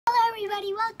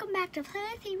everybody, welcome back to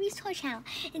Planet Fairies Toy Channel.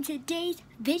 In today's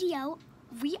video,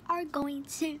 we are going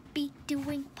to be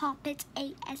doing Poppets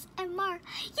ASMR.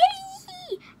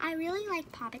 Yay! I really like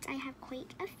Poppets. I have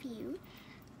quite a few.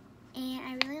 And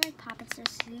I really like Poppets. They're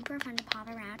super fun to pop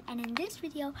around. And in this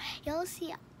video, you'll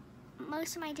see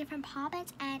most of my different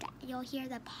Poppets and you'll hear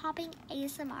the popping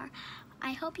ASMR.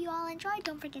 I hope you all enjoyed.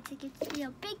 Don't forget to give this video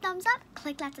a big thumbs up,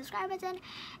 click that subscribe button,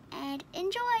 and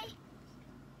enjoy!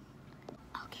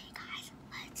 Okay guys,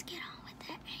 let's get on with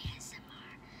the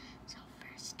ASMR. So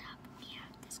first up, we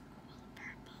have this cool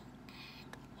purple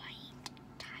and white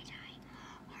tie-dye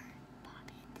heart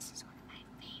poppet. This is one of my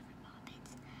favorite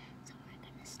poppets. So we're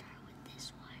gonna start with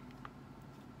this one.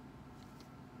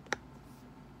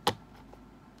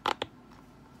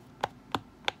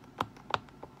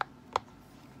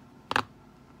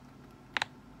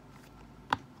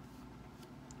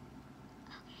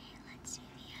 Okay, let's see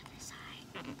the other side.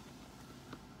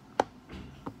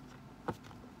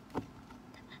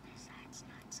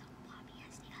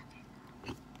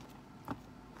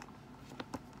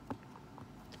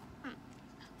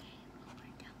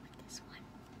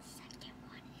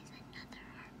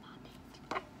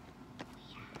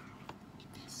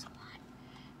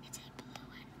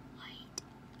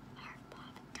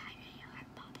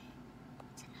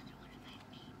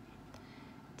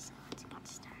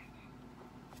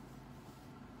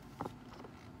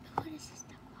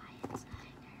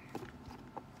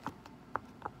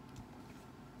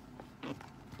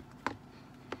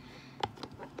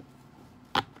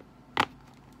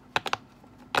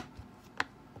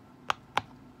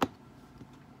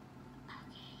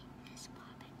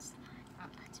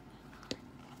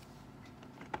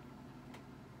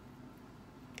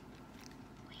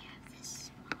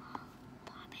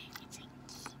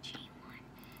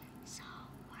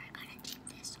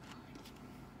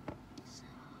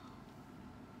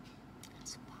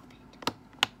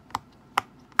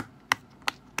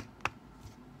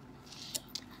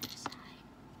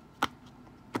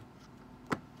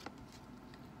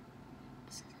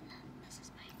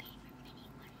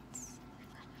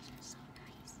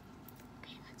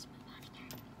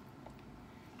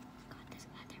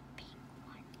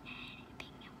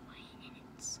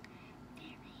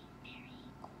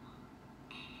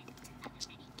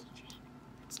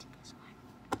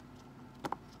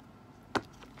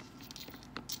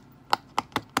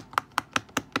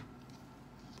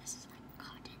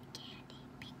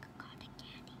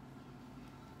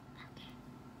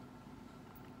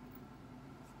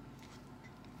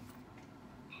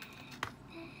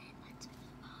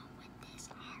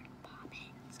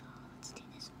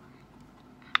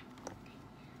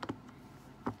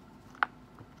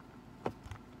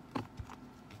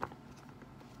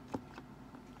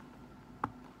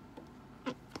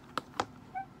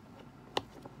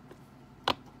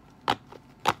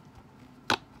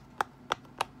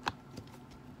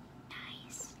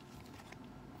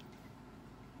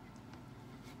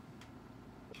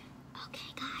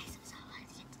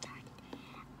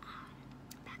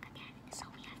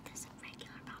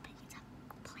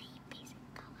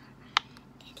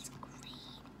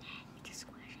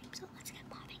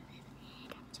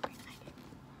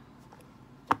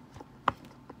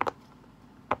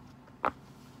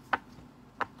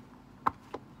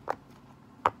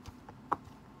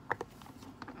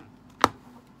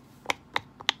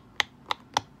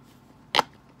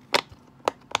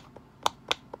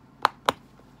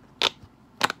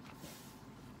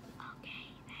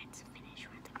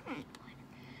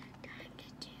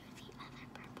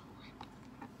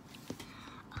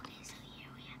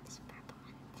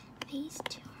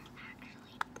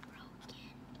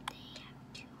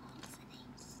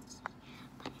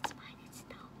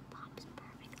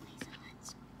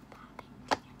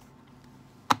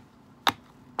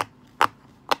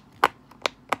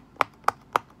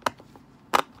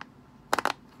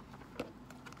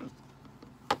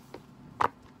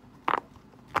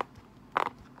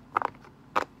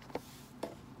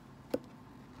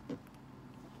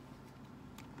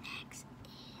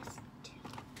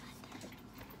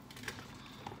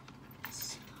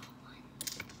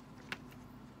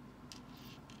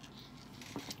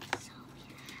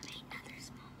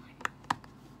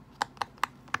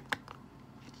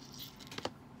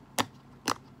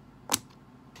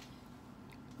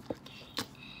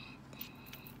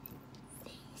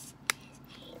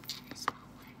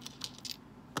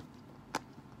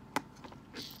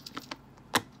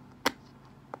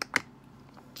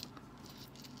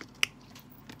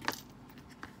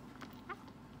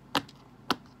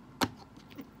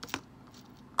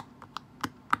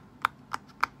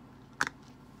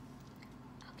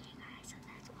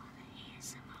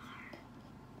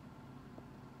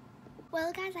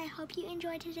 Well guys, I hope you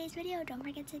enjoyed today's video. Don't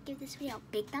forget to give this video a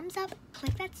big thumbs up,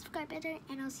 click that subscribe button,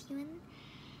 and I'll see you in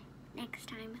next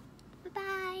time.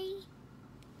 Bye-bye.